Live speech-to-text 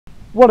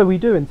What are we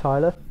doing,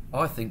 Tyler?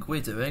 I think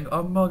we're doing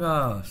Among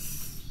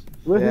Us.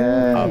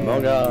 Woohoo!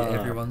 Among Us.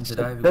 Everyone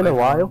today. It's been a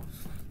while.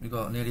 We've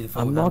got nearly the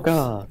full Among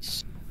house.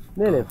 Us.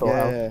 Nearly a full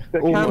house. Yeah.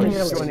 But Almost. Cam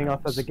is joining us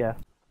as a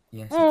guest.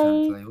 Yes,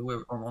 Hey. exactly.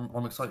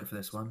 I'm excited for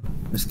this one.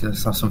 Let's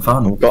have some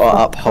fun. We've got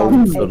to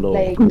uphold the law.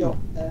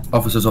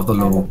 Officers of the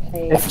law.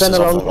 It's been a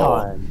long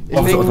time.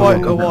 It's been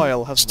quite a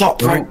while, hasn't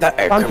Stop right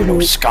there,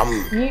 criminal scum!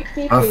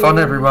 Have fun,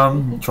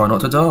 everyone. Try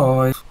not to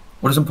die.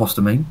 What does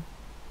imposter mean? it?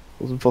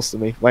 Wasn't imposter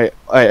me. Wait,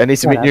 I need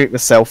to mute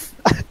myself.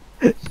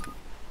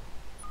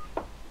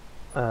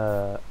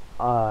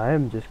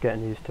 I'm just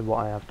getting used to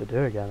what I have to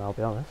do again, I'll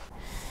be honest.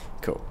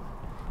 Cool.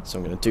 So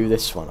I'm going to do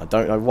this one. I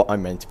don't know what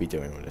I'm meant to be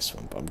doing with this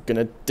one, but I'm going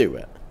to do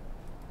it.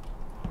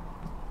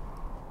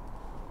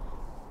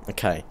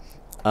 Okay.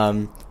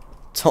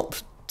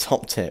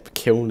 Top tip,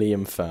 kill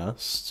Liam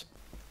first.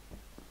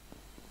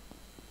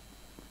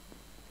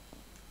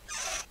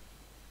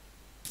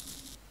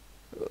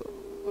 Oh,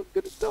 I'm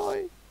gonna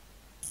die.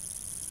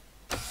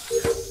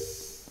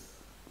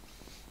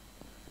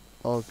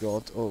 Oh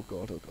god, oh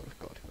god, oh god, oh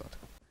god, oh god.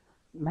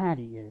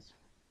 Maddie is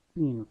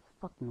being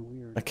fucking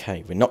weird.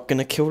 Okay, we're not going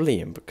to kill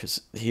Liam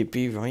because he'd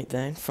be right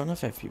there in front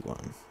of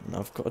everyone. And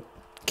I've got to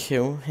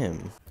kill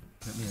him.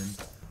 Let me in.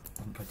 I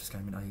haven't played this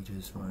game in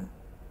ages, right?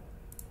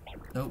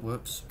 Oh,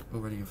 whoops.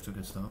 Already off to a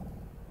good start.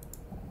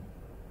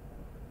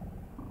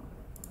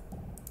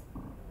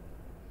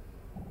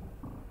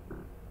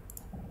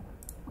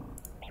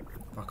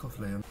 Fuck off,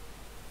 Liam.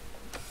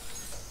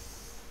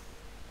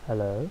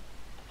 Hello?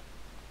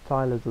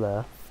 Tyler's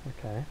there.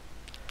 Okay.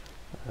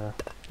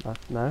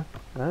 No?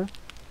 No?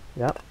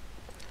 Yep.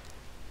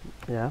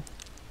 Yeah.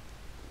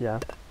 Yeah.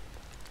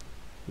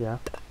 Yeah.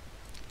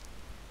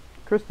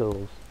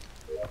 Crystals.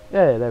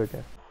 Yeah, there we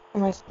go.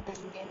 Am I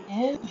supposed to get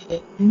in there?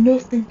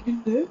 Nothing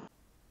in there.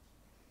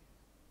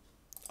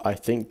 I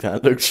think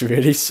that looks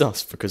really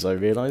sus because I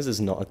realise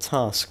there's not a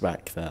task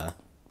back there.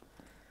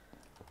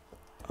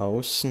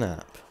 Oh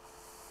snap.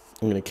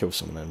 I'm going to kill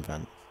someone in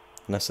vent.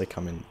 Unless they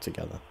come in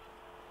together.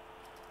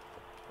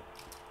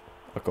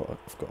 I've got a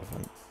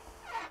vent.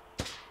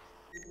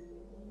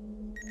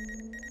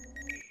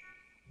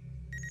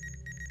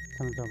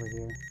 Someone's over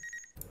here.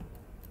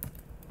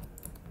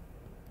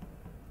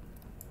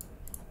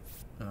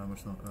 No,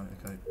 it's not. Right,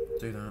 okay.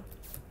 Do that.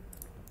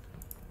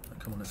 Right,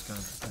 come on, let's go.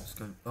 Let's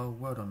go. Oh,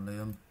 well done,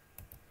 Liam.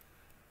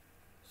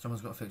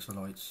 Someone's got to fix the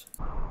lights.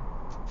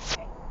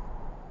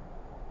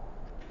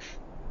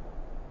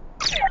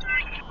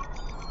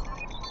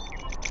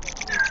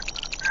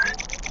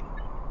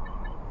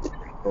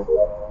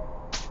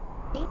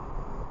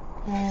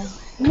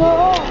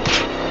 No!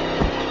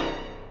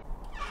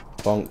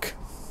 Bonk.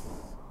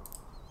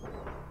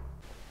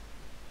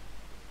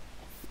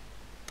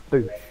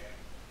 Boosh.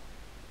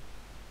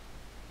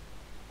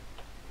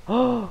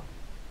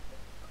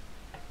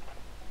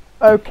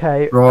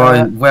 Okay.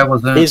 Right, where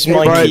was it? Is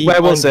my Right,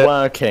 where was keybind it?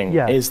 working?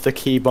 Yeah. Is the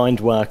keybind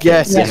working?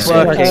 Yes, it's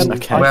working.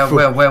 Okay.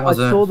 Where was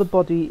I it? saw the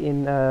body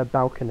in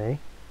balcony.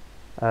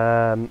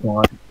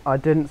 I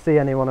didn't see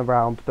anyone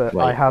around, but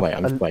Wait, I have.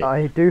 wait.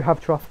 I do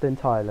have trust in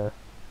Tyler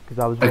because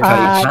I was.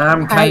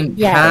 Okay,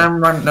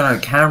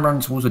 Cam run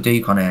towards the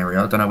decon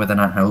area. I don't know whether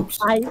that helps.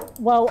 I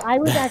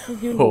was actually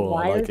doing the Oh, I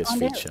like wires his on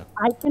feature. it.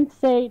 I can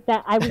say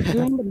that I was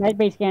doing the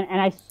medbay scan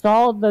and I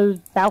saw those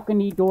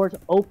balcony doors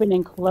open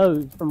and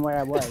close from where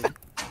I was.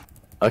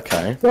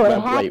 Okay. So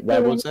Wait,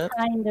 where was it?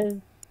 Kind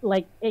of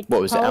like it.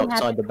 What was it, probably outside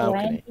happened the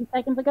balcony? 2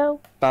 seconds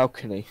ago.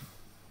 Balcony.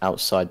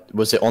 Outside.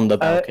 Was it on the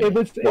balcony? It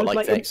was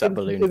like the exact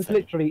balloon it was thing?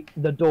 literally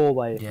the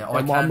doorway. Yeah, I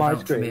on can my vouch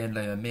for street. me and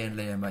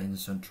Liam are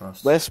instant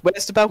trust. Where's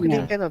the balcony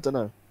Yeah. again? I don't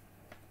know.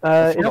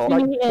 It's like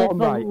Balcony is bottom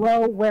right.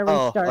 below where we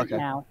Oh, start okay.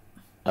 now.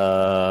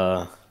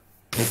 I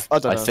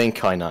don't know. I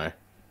think I know.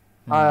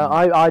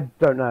 I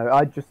don't know.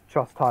 I just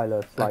trust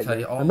Tyler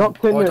slightly. Okay, And not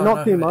too I don't know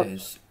not too who much. it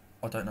is.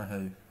 I don't know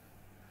who.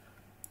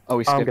 Are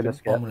we I'm skipping? gonna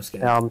skip. I'm gonna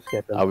skip. Yeah, I'm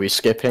skipping. Are we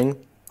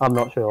skipping? I'm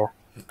not sure.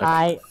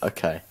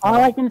 Okay. All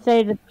I can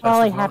say is it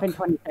probably of luck. happened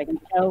 20 seconds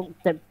ago,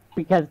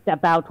 because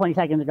about 20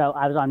 seconds ago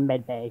I was on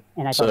medbay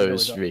and I So thought it it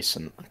was was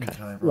recent. Okay.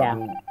 Okay, right, Yeah.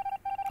 well,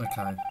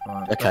 okay,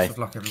 right. Okay. Best of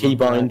luck, everyone.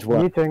 Keybind work.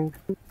 Muting.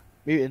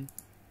 Muting.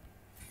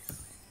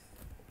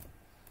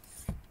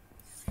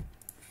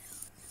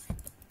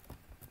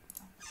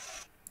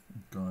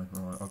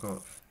 Right, I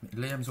got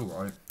Liam's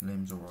alright.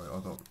 Liam's alright. I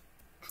got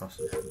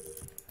trust in him.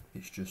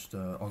 It's just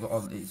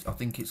I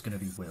think it's gonna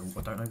be Will.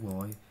 I don't know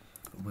why,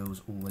 but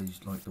Will's always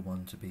like the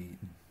one to be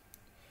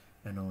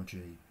NRG.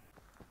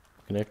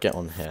 I'm gonna get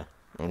on here.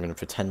 I'm gonna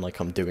pretend like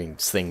I'm doing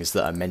things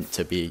that I'm meant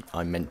to be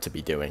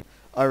doing.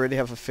 I really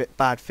have a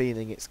bad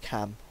feeling it's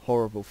Cam.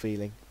 Horrible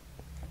feeling.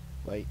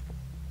 Wait.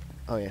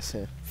 Oh yes,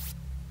 here.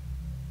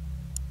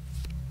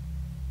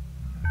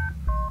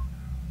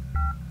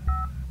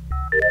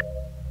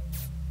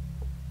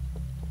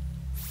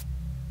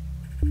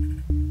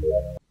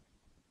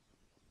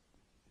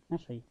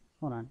 Actually,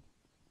 hold on.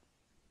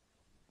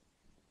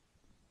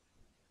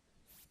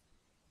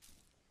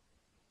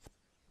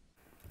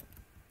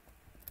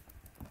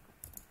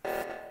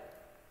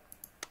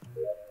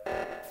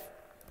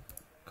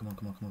 Come on,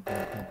 come on, come on, come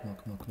on, come on,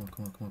 come on, come on,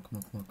 come on, come on, come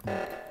on, come on, come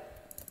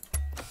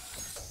on.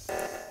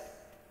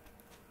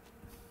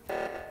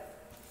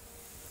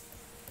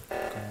 Come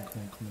on,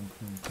 come on, come on,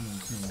 come on, come on,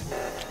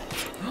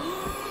 come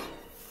on.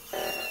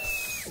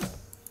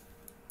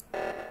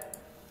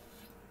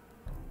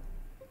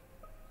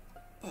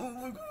 Oh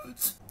my god.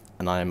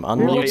 And I am Right,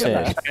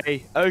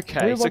 unmuted.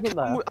 okay. Who So wasn't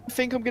there? I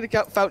think I'm going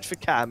to vouch for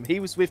Cam. He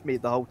was with me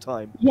the whole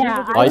time.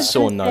 Yeah, I was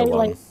saw gonna no say,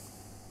 one. Like,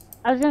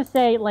 I was gonna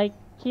say, like,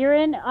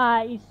 Kieran,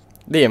 he's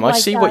Liam, I like,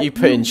 see what you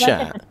put in left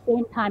at chat. the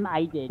same time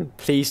I did.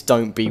 Please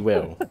don't be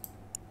Will.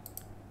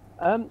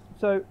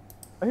 So,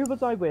 who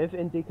was I with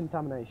in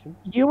decontamination?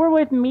 You were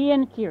with me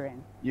and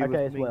Kieran. You Okay, were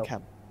as with me and well.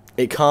 Cam.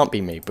 It can't be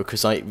me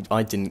because I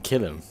didn't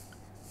kill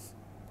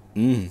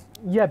him.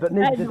 Yeah, but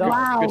neither did I.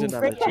 Wow. Good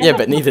analogy. Yeah,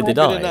 but neither did Good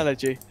I.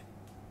 analogy.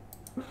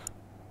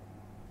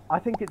 I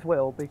think it's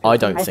Will because I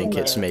don't I think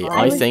think it's me.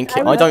 I was- I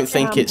I don't was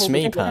think it's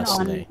me on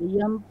personally.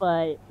 Liam,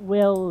 but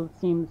Will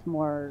seems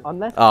more.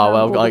 Unless Oh Cam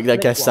well, pulled I the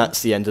guess split one.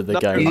 that's the end of the No,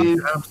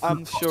 game.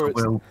 I'm sure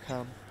it's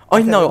Cam. I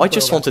Okay, know. well, I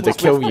just Will, wanted to was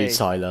kill with you, me.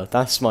 Tyler.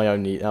 That's my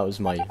only. That was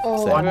my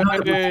Oh, thing. I know.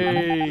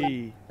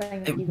 Hey.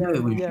 Thank It you really very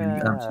was much. you,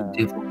 absolute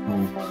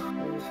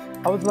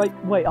difficult. I was like,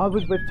 wait, I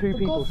was with two For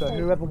people, God's so sake.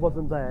 whoever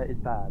wasn't there is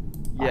bad.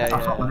 Yeah, I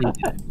can't yeah. believe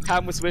it.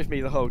 Cam was with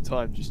me the whole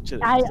time, just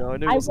chilling. I- so I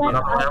knew I it wasn't went-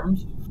 him. Another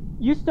round?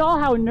 You saw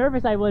how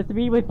nervous I was to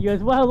be with you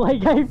as well.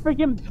 Like I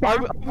freaking I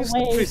backed was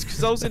away. nervous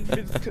because I was in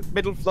the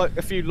middle of like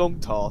a few long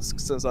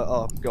tasks. So I was like,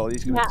 oh god,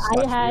 he's gonna Yeah,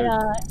 smash me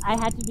over. I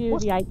had to do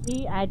What's- the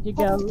IT. I had to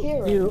How's go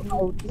Kieran? do He's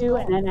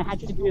O2, and then I gone. had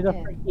He's to just do the not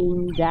here.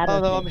 freaking data. Oh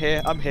no, I'm thing.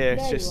 here. I'm here.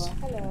 It's There just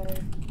you are.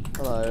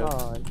 Hello. hello.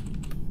 Hi.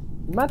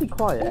 Maddie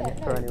quiet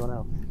Yeah, for no. anyone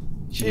else.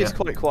 She is Yeah.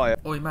 quite quiet.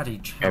 Oi,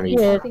 Maddie, Very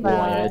Yes,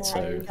 quiet,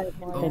 so-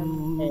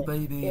 Oh,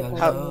 baby, I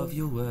How- love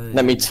your way.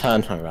 Let me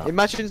turn her up.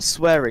 Imagine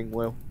swearing,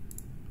 Will.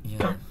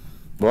 Yeah.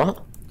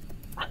 What?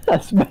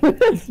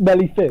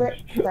 Smelly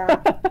fish.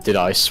 Brown. Did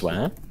I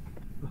swear?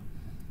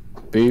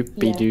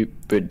 Boopy Yeah. doop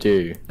ba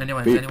doo.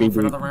 Anyway, Boopy is anyone for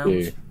another doop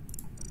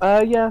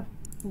round? doo. Yeah,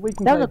 we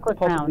can That was play a quick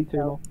possibly round, two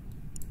so-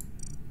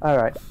 more.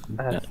 Alright,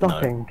 No.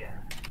 stopping.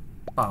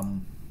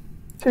 Bum.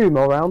 2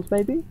 more rounds,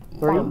 maybe?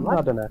 3? What?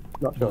 I don't know.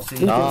 Not sure. We'll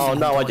see. Oh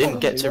no, I didn't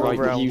get to One write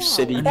what you round.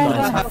 silly Yeah, Lads,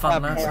 man. have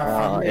fun, lads. Have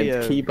Ah, fun. Yeah.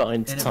 and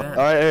keybind In a time. bit.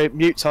 Alright,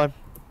 mute time.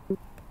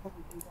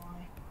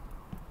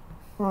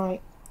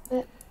 Right.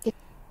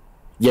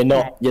 You're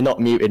not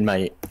muted,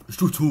 mate.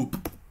 Shut up.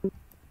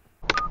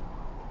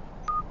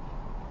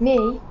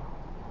 Me?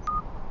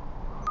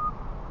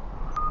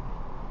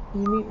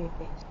 Can you mute me,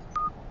 please?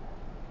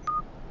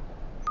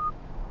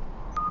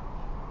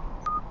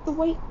 The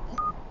wait.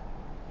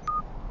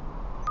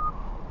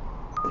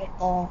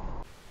 Oh.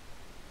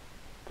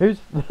 Who's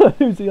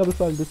who's the other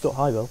side of this door?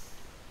 Hi, Will.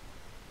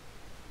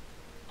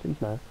 Please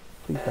no.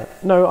 Please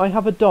don't. No, I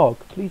have a dog.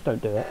 Please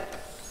don't do it.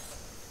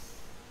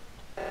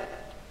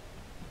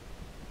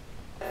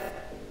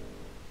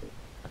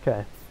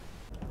 Okay.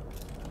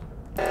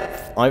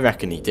 I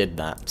reckon he did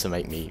that to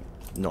make me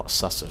not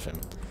sus of him.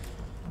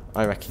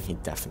 I reckon he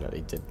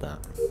definitely did that.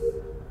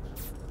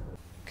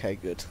 Okay,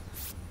 good.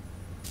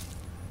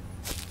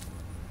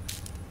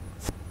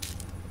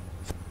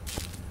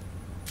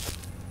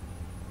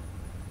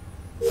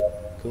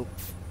 Cool.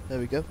 There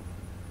we go.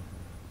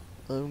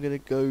 I'm gonna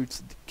go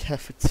to the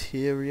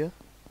cafeteria.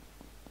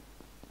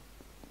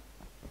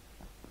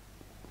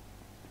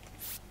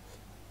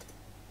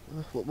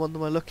 What one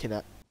am I looking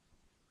at?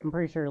 I'm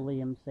pretty sure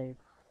Liam's safe.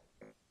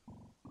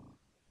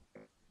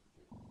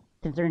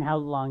 Considering how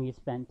long you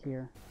spent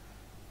here.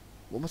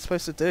 What am I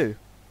supposed to do?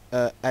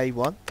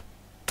 A1?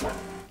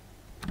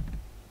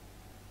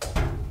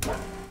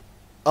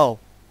 Oh,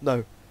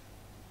 no.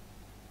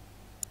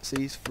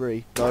 C's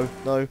free. No,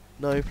 no,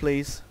 no,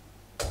 please.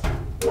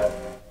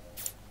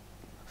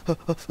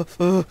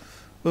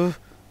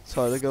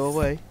 Tyler, go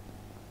away.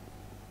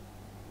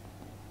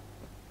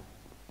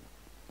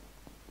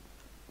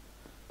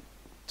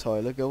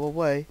 Tyler, go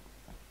away.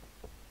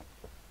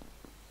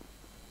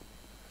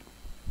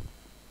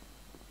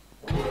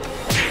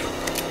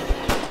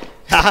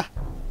 Haha!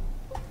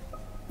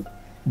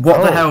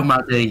 What the hell,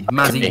 Maddie?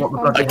 Maddie, what the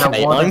bloody hell?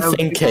 Okay, Why the I'm hell did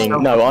you thinking. tell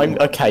No, me? I'm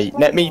okay.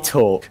 Let me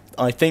talk.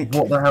 I think.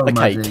 What the hell, Okay,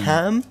 Maddie?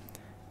 Cam,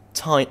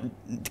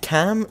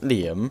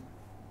 Liam,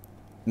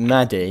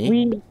 Maddie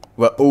We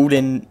were all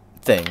in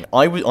thing.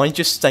 I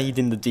just stayed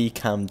in the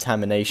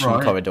decontamination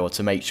Right. corridor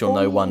to make sure All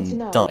no you need one to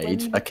know, when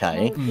died. you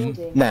Okay. were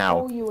recording, Now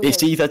all you were it's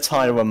doing- either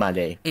Tyler or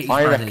Maddie. It is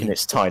I Maddie. reckon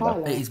it's Tyler.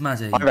 Tyler. It is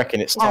Maddie. I reckon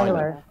it's Tyler.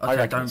 Tyler. I Okay,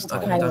 reckon it's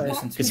don't Tyler. listen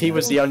to me. Because he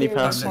was the only Don't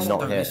person listen- not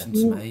don't here. listen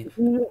to me.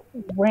 you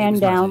ran was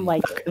down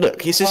Maddie. like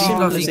Look, it's as Oh,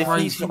 simple he's as if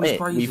crazy, he's he not was it, we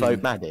crazy.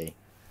 vote Maddie.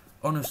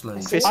 Honestly.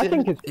 I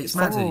think It's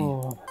Maddie.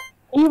 Oh.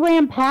 he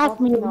ran past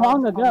me No,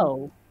 long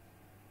ago.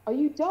 Are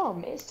you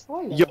dumb? It's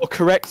Tyler. You're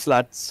correct,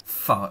 lads.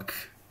 Fuck.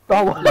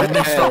 Oh, You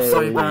messed up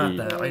so Hey. bad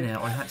there. I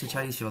know. I had to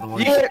chase you You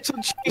otherwise. kept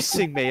on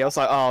chasing me. I was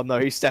like, oh no,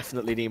 he's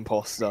definitely the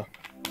imposter.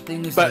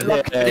 Thing is, But though,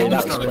 look, Yeah, thing is,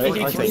 that was though, great.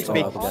 if I I think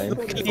stop- start of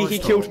the game. he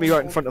killed me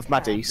right in front of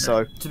Maddie,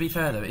 so... To be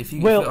fair though,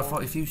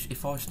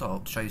 if I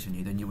stopped chasing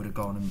you, then you would have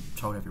gone and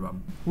told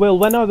everyone. Will,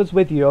 when I was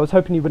with you, I was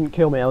hoping you wouldn't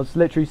kill me. I was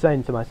literally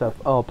saying to myself,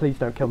 "Oh, please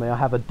don't kill me. I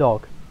have a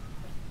dog."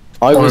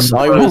 I was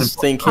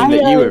thinking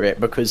that you were it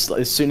because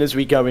as soon as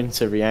we go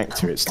into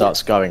reactor, it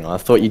starts going. I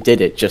thought you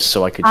did it just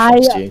so I could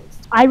trust you.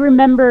 I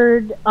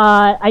remembered,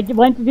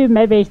 went to do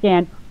medbay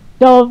scan.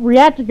 So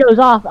reactor goes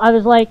off. I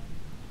was like,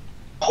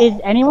 is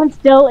anyone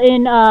still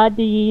in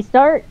the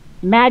start?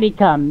 Maddie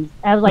comes.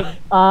 I was like,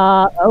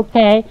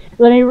 okay.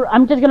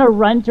 I'm just gonna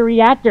run to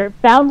reactor.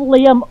 Found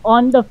Liam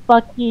on the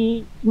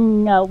fucking,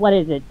 what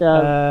is it?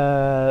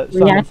 Simon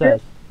reactor?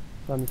 says.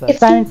 Simon says. It's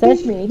Simon says,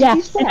 beat me. yeah.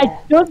 Did you And I swear?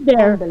 stood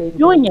there Unbelievable.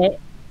 doing it,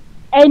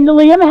 and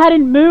Liam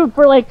hadn't moved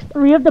for like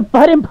 3 of the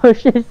button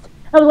pushes.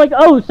 I was like,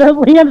 oh, so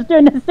Liam's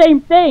doing the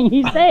same thing.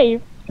 He's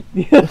safe.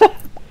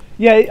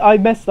 Yeah, I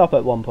messed up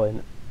at one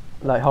point,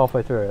 like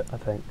halfway through it, I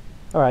think.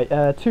 All right,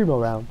 2 more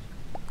rounds.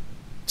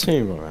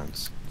 2 more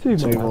rounds. 2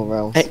 2 more more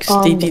rounds. rounds.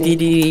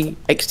 XDDD.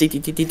 And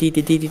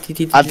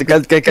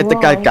the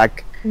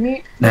gag.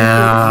 Mute.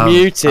 Now,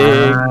 Muting.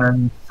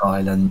 and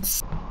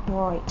silence.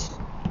 Right.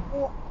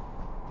 What?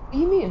 Are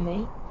you muting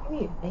me? Are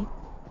you muting me?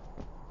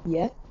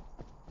 Yeah.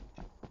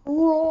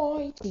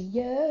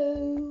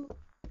 Righty-yo.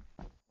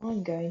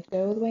 I'm going to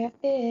go all the way up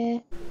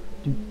here.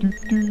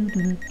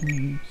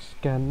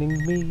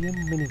 Scanning me a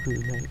mini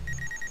roommate.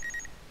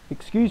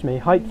 Excuse me,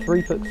 height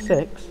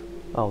 3'6".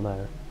 Oh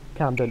no,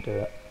 Cam, don't do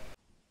it.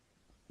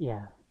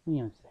 Yeah,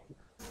 Liam's safe.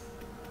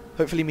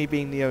 Hopefully me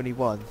being the only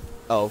one.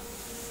 Oh,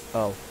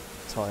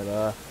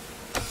 Tyler.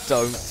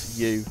 Don't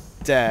you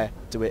dare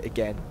do it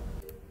again.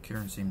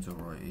 Kieran seems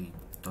alright. He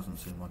doesn't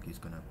seem like he's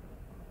gonna.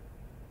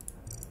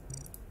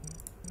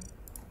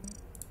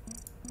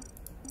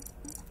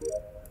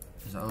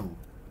 Is that all?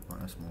 Right,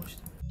 that's moist.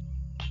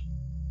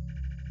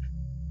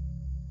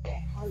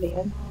 Okay, hi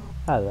Liam.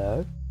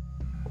 Hello.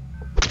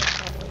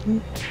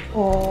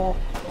 Oh,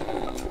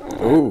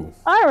 Ooh.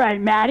 All right,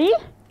 Maddie.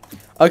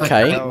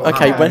 Okay, Oh,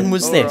 okay, right. when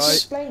was Alright. this?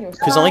 explain yourself.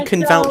 Because I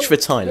can vouch for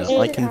Tyler.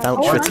 I can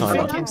vouch for Oh,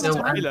 Tyler. I It's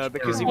Tyler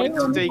because he went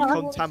to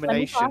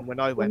decontamination when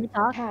I Let me went.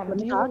 talk. Cam, Let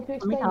do me you talk. want to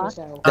Let me explain talk.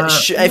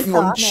 yourself?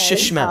 Everyone No,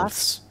 shush talk.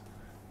 mouths.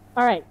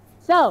 All right.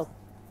 So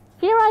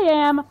here I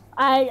am.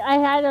 I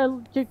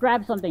had to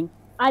grab something.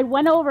 I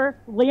went over.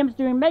 Liam's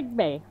doing med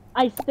bay.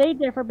 I stayed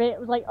there for a bit. It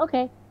was like,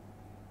 okay.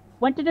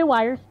 Went to do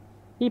wires.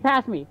 He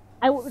passed me.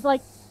 I was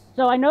like,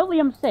 so I know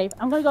Liam's safe.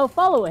 I'm gonna go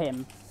follow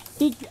him.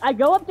 I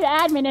go up to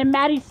admin and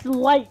Maddie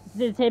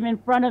slices him in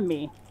front of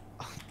me.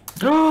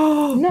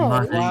 No,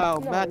 Maddie.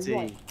 Wow, no, Maddie.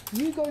 right.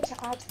 You go to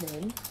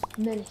admin,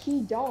 and then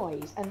he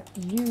dies, and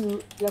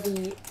you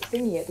bloody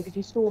thingy it because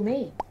you saw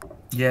me.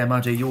 Yeah,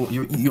 Maddie,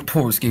 your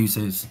poor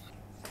excuses.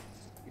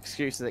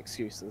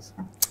 Excuses.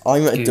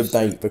 I'm at a Excuse.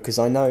 debate because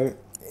I know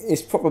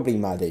it's probably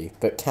Maddie,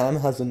 but Cam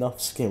has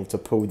enough skill to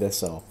pull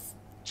this off.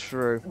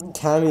 True.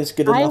 Cam is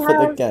good I enough at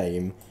the have-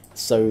 game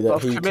so that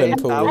I've he can committed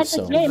pull now. this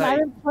That's the off. game. I Mate.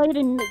 haven't played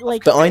in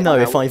like. But I know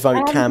if I I vote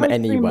haven't Cam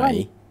played 3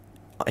 anyway,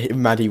 months.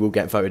 Maddie will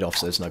get voted off,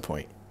 so there's no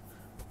point.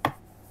 Yeah,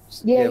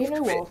 Yeah, you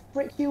know what?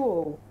 Frick you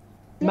all.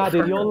 Maddie,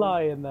 you're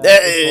lying there.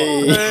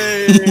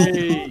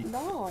 Hey!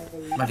 No.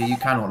 Maddie, you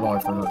cannot lie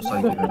for the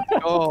sake of it.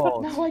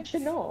 God. No, I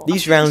cannot.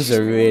 These rounds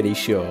are really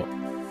short.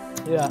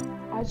 Yeah.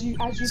 As you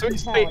So can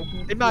tell, I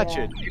can,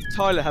 imagine if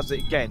Tyler has it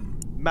again.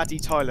 Maddie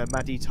Tyler.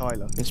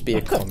 Let's be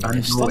a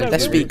communist. Oh, no,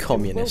 Let's Will. be It was Will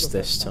communist the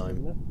this first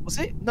time. wasn't it? Was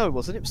it? No, it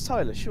wasn't. It was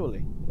Tyler, surely.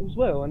 It was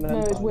Will, and then. No,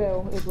 it was Tyler.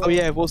 Will. It was Will. Oh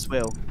yeah, it was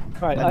Will.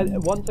 Right,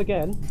 once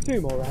again,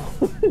 2 more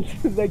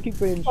rounds. They keep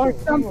being Or short.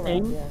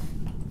 something. Yeah.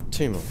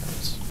 2 more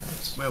rounds.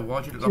 Well,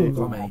 why'd you look like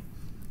for me?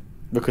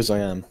 Because I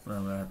am.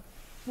 Well,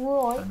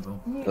 Right.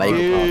 understandable.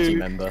 Labour Party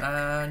member.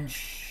 And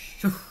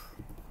shoo.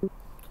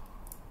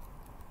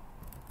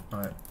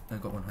 Alright,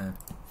 I've got one here.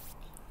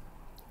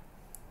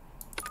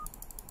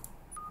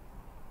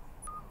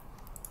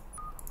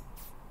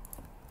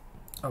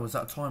 Oh, was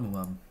that a timer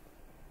one?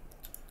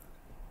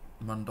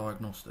 Run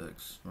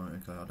diagnostics. Right,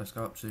 okay, let's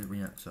go up to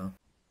reactor.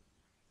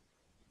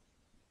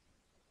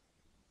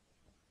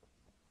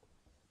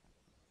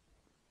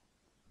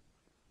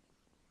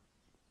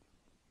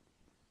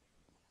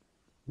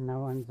 No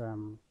one's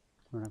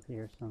coming up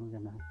here, so I'm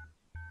gonna.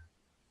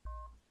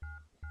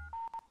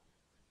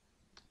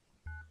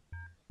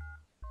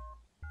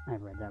 I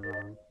read that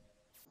wrong.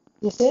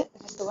 Is this it?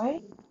 Is this the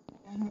way?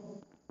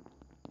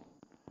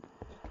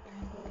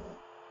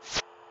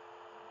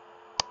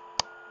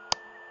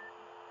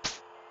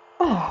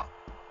 Ah.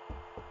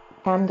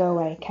 Can go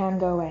away. Can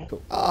go away.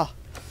 Ah,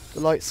 the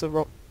lights are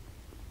on.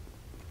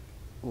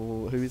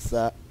 Oh, who is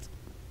that?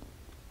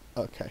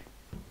 Okay.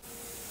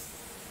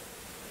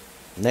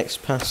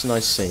 Next person I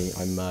see,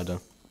 I murder.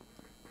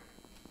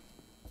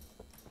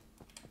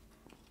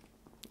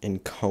 In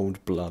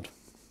cold blood.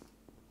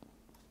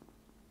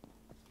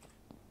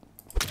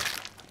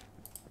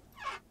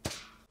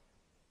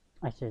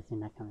 I should have seen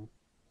that coming.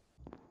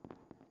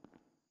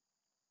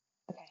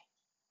 Okay.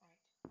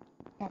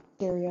 Right.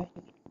 Cafeteria.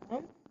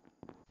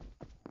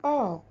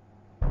 Oh.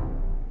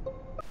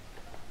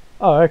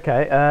 Oh,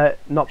 okay.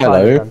 Not Hello.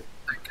 Tyler then.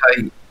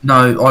 Okay.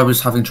 No, I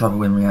was having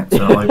trouble in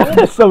reactor.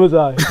 I, So was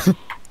I.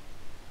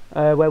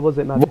 Where was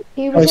it, man?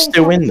 He I was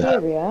still in there.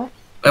 cafeteria.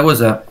 where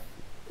was it?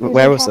 He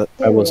Where in was it?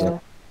 Where was it?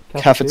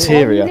 cafeteria.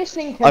 Cafeteria. Are you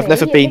listening to I've me?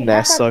 never He been in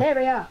there, so-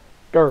 cafeteria.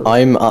 Girl.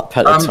 I'm up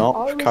at the I I top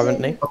was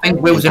currently. I think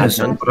I Will's was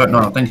innocent. I don't know.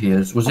 I think he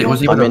is. Was he? Was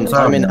he? I'm with in. us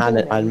I'm in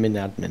earlier?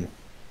 admin.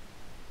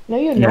 No,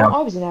 you're Yeah. not.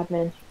 I was in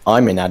admin.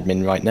 I'm in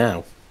admin right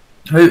now.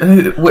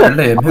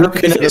 Liam, I'm who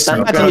looking at the It's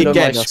Maddie background on my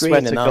again, I screen swear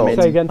and to I'm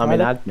God. Say again, I'm in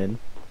Tyler. admin.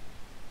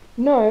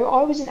 No,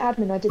 I was in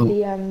admin. I did Oh.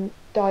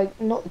 the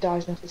not the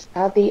diagnosis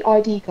card, the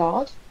ID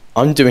card.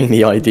 I'm doing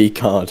the ID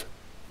card.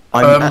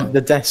 I'm Um, at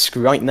the desk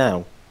right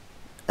now.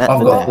 At I've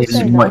the got a desk.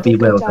 feeling it might be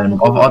Will then.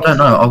 I don't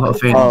know. I've got a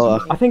feeling. Oh,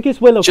 I think it's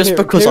Will or Just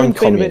Kieran. because I'm Kieran's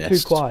been a bit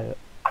too communist. quiet.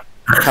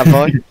 Have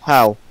I?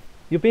 How?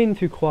 You're being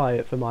too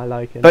quiet for my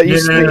liking. But you,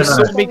 No, no, you no,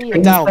 saw no. me In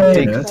go down with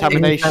fairness,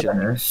 decontamination. In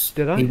fairness,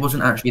 Did I? He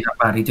wasn't actually that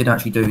bad. He did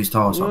actually do his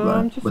task up No, there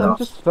I'm with us.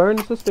 just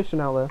throwing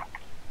suspicion out there.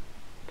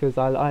 Because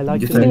I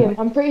like You to think? know. Liam,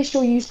 I'm pretty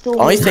sure you saw.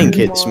 I me think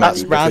when it's you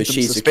Maddie were- random because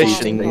she's suspicion.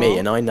 accusing me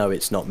and I know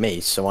it's not me,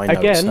 so I know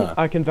it's Again, her.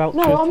 I can vouch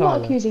No, for I'm not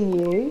Tyler. accusing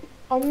you.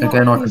 I'm not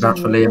Again, I can accusing vouch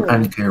for you Liam at all.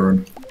 and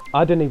Kieran.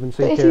 I didn't even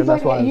see But if Kieran, you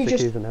that's why I vote, was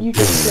accusing him. you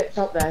just flipped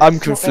up there. I'm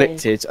It's not me.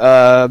 conflicted.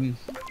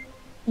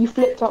 You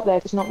flipped up there.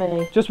 It's not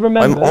me. Just I'm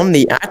remember. on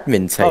the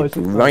admin Oh, table it's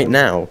right fine.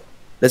 now.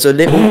 There's a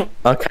little.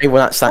 Okay,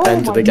 well that's that Oh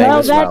end of my the game Well,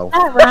 as that's well.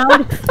 that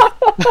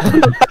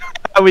round.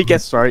 Oh, we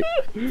guessed right.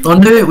 I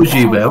knew it was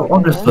you, Will.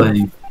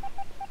 Honestly,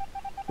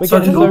 We're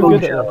Such getting a so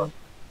good good at bullshit.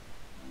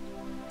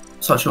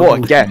 it. such a What a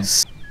bullshit.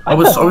 guess. I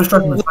was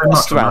struggling so much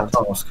Last on round.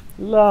 that task.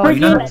 Love. But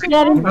you know- Freaking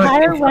that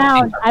entire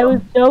round, I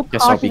was so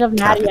Guess I'll be cautious of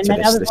Maddie, and then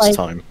I capitalist was this like,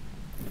 time.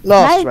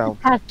 Last Maddie round.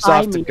 just passed So I by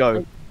have to me. go.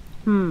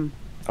 Like,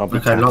 I'll be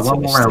Okay, like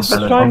one more capitalist round, this fellas. Let's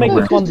try and time. make No,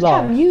 this one because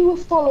last. Cam, you were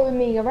following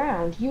me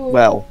around. You were.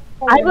 Well.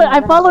 following me I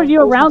around, followed you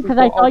so around thought, because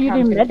I saw you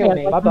Cam's doing gonna kill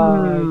midday. me. Like,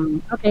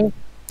 Bye-bye. okay.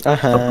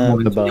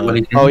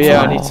 Bye-bye. Oh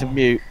yeah, I need to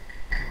mute.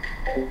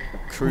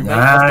 Crewmate,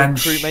 I've been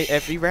Nice. crewmate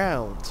every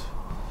round.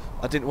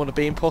 I didn't want to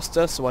be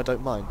imposter, so I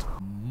don't mind.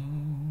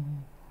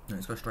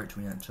 Let's go straight to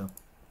reactor.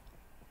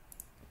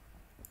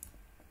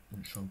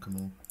 And shunk 'em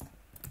all.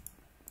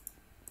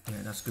 Yeah,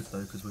 that's good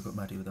though, because we've got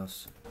Maddie with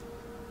us.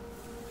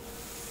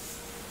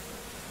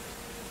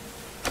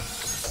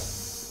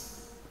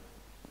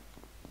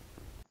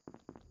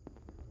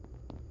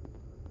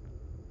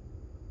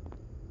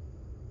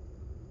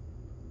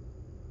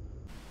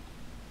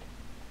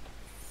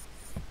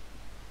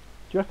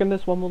 Do you reckon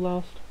this one will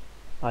last?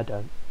 I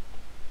don't.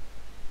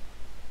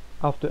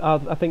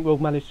 I think we'll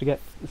manage to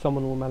get.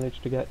 Someone will manage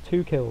to get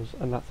 2 kills,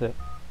 and that's it.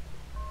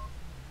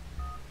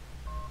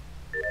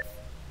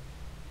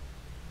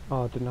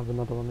 Oh, I didn't have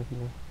another one in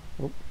there.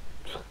 Oh.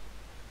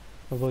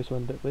 My voice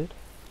went a bit weird.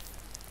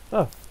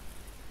 Oh.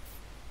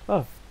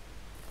 Oh.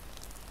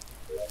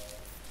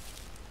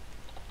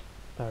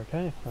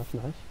 Okay, that's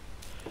nice.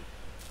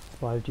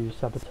 Why would you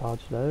sabotage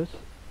those?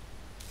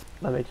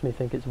 That makes me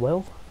think it's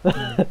Will.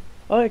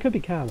 Oh, it could be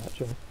Cam,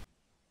 actually.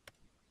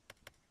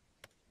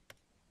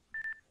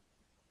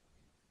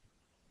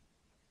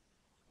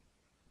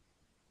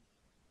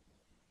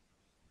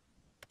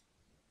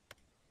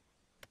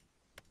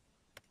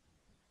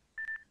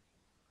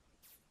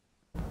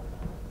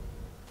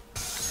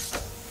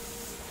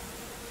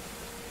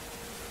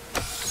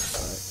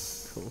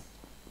 Cool.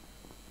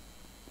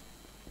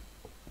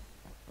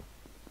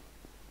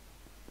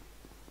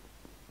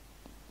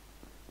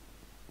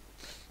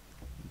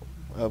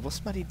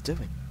 What's Maddie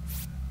doing?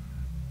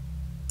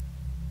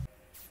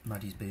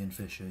 Maddie's being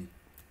fishy.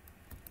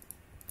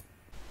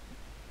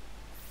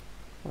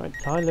 Right,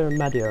 Tyler and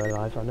Maddie are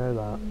alive, I know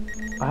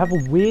that. I have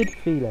a weird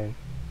feeling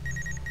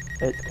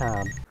it's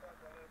Cam.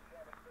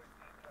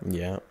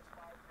 Yeah.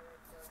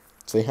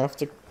 So you have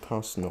to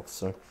pass north,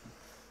 so...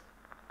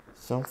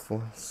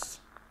 Southwest...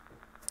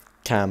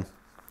 Cam.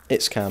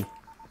 It's Cam.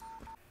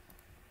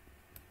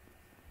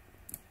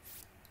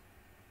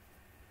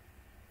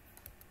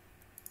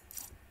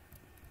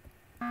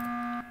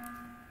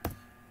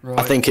 Right.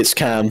 I think it's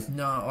Cam.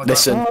 No, I'd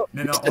Listen. Like,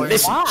 no, no,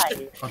 Listen. Why?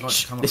 I'd like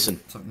to come up Listen.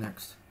 with something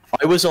next.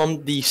 I was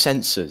on the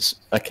sensors,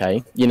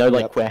 okay? You know,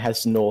 like Yep. where it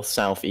has north,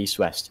 south, east,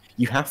 west.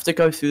 You have to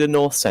go through the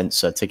north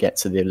sensor to get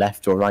to the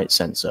left or right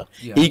sensor.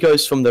 Yeah. He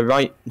goes from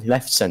the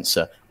left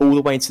sensor all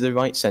the way to the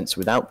right sensor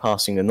without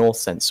passing the north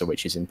sensor,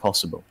 which is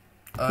impossible.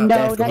 No,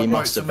 Therefore, that's he I'd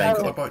must like have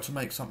to make, been. I'd like to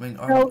make something.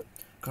 No.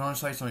 Can I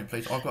say something,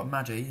 please? I've got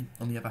Maddie.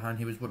 On the other hand,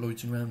 he was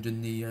loitering around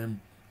in the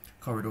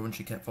corridor, and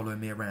she kept following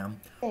me around.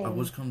 I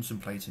was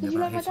contemplating Did you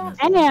about like my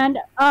hitting dance?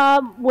 it.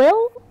 And,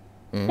 Will,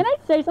 Mm. can I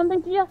say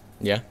something to you?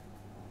 Yeah.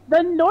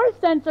 The north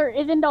sensor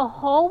is in the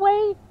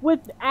hallway with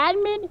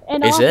admin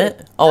and Is office.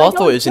 it? Oh, I thought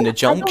don't- it was in the I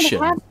don't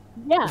junction.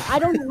 I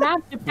don't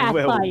have to pass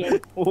Will. by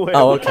it.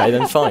 Oh, okay,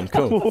 then fine,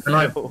 cool. Can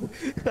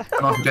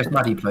I suggest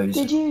Maddie, please?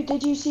 Did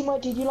you see my?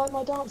 Did you like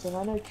my dancing?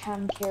 I know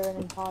Cam, Kieran,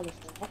 and Tyler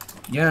saw it.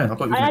 Yeah, I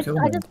thought you were going to kill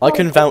me. I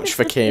can vouch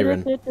for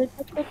Kieran.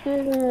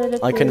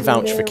 I can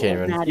vouch for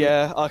Kieran.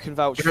 Yeah, I can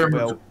vouch for Kieran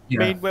Will. was- yeah.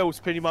 Me and Will's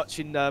pretty much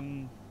in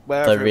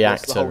wherever it was the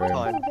reactor whole room.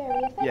 time. Very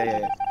effective.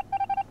 Yeah.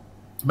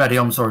 Maddie,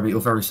 I'm sorry, but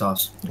you're very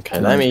sus. Okay,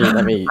 let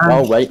me.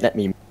 Oh wait, let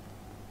me.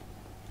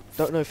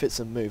 Don't know if it's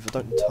a move. I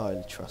don't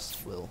entirely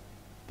trust Will,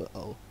 but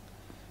oh,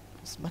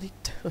 what's Maddie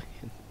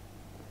doing?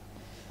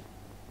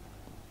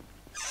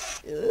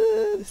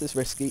 This is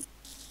risky.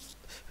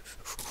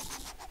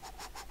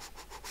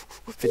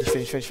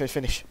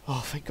 Finish.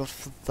 Oh, thank God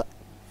for that.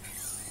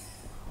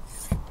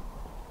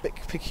 Bit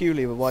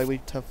peculiar why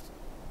we'd have.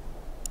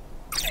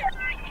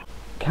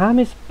 Cam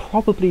is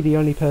probably the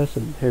only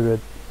person who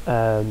would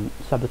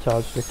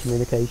sabotage the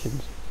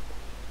communications.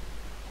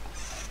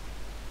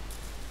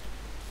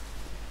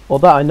 Or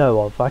that I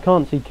know of. I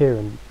can't see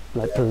Kieran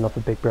like pulling off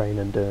a big brain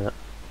and doing it.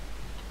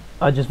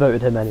 I just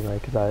voted him anyway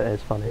because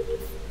it's funny.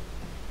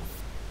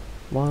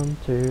 1,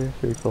 2,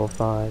 3, 4,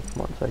 5.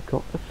 Once I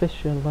caught the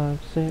fish alive,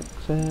 6,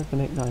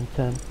 7, 8, 9,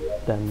 10.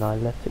 Then I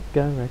let it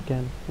go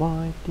again.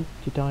 Why did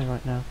you die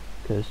right now?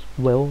 Because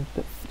Will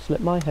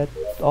slipped my head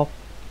off.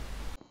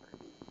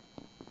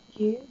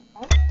 You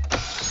go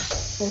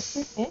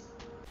through it.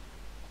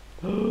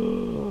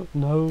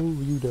 No,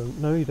 you don't.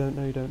 No, you don't.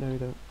 No, you don't. No, you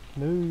don't.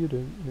 No, you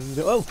don't. No, you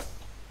don't. Oh!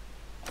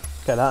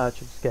 Okay, that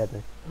actually scared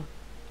me.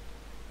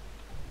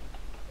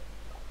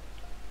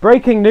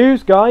 Breaking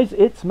news, guys!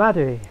 It's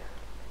Maddie.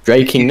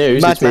 Breaking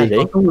news, it's Maddie.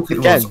 Maddie.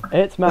 Again.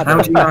 It's Maddie.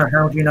 How do you know?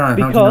 How do you know?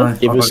 Because-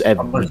 Give us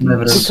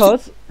evidence.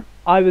 Because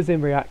I was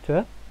in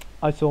reactor,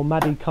 I saw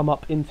Maddie come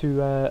up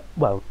into,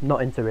 well,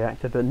 not into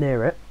reactor, but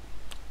near it.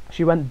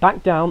 She went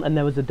back down, and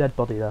there was a dead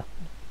body there.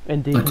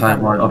 Indeed. Okay,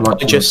 right, I'd like I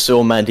to just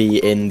saw Maddie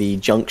in the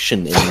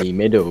junction in the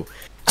middle.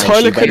 And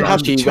Tyler she couldn't went- have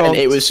she the went- chance.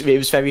 It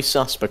was very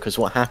sus because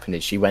what happened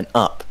is she went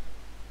up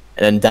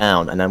and then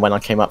down, and then when I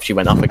came up, she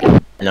went up again.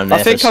 And I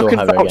never I think saw I can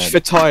her vouch again. for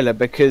Tyler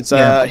because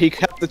Yeah. he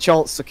had the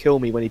chance to kill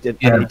me when he did.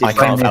 Yeah, and he did I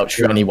can't Same vouch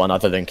for here. anyone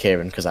other than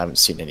Kieran because I haven't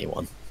seen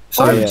anyone.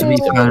 So, yeah. to be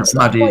fair,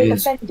 Maddie quite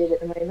is. offended at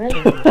the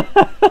moment.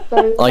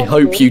 So, I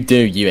hope obviously- you do,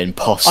 you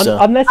imposter.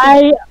 Unless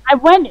I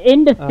went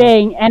in the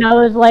thing and I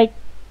was like,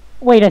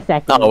 wait a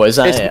second. Oh, is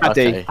that It's it?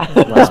 Maddie.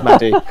 Okay. That's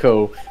Maddie.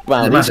 Cool.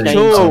 Wow, It's these Maddie.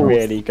 games are Cool.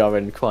 really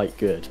going quite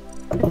good.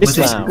 This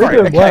is Wow. we're right.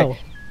 doing Okay. well.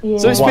 Yeah.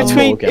 So it's One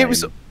between. more game. It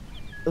was.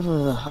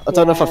 I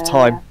don't know if I've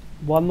time.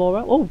 One more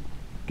round. Oh,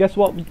 guess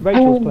what?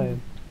 Rachel's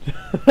playing.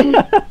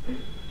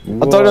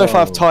 I don't know if I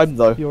have time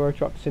though. Euro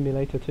Truck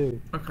Simulator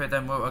 2. Okay,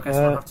 then, well, I guess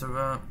we'll have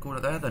to call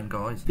it there then,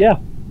 guys. Yeah.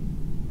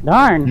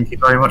 Darn. Thank you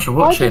very much for I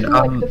watching. just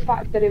like the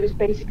fact that it was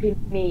basically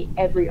me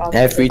every other.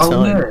 Every Oh,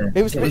 time. yeah.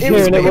 It was. It was It Kieran,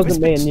 was. it It wasn't was.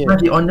 me and you.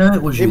 Maddie, I know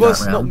it was you. It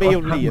was that not round. me I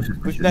or had Liam.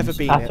 suspicions. We've never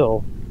been At it.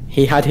 all.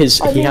 He had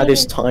his I Tyler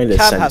Cam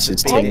senses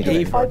hasn't been tingling.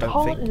 either. I don't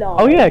can't think. lie.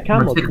 Oh yeah, Cam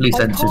My was. tickly I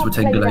senses can't were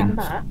play that tingling.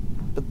 map.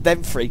 But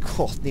them three,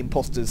 God, the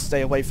imposters,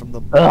 stay away from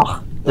them.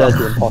 Ugh.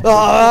 Dirty imposter.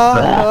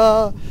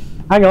 Ah,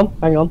 Hang on,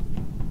 hang on.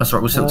 That's right,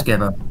 we'll stick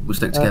together. We'll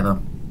stick together.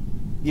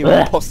 you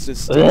imposters,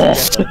 stay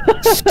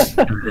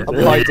together. I'm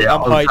hiding.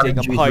 I'm hiding.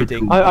 I'm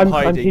hiding. I'm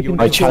hiding. keeping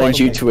You'll I be challenge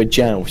you fine. to a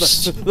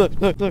joust.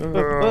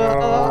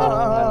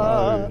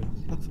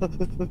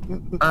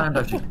 And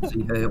as you can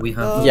see here, we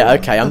have. Yeah,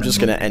 okay, I'm just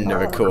gonna end the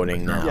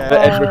recording now. Yeah,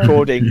 end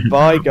recording.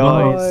 Bye, guys.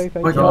 Bye,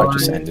 thank Bye, you. guys.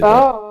 Just ended it.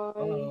 Oh.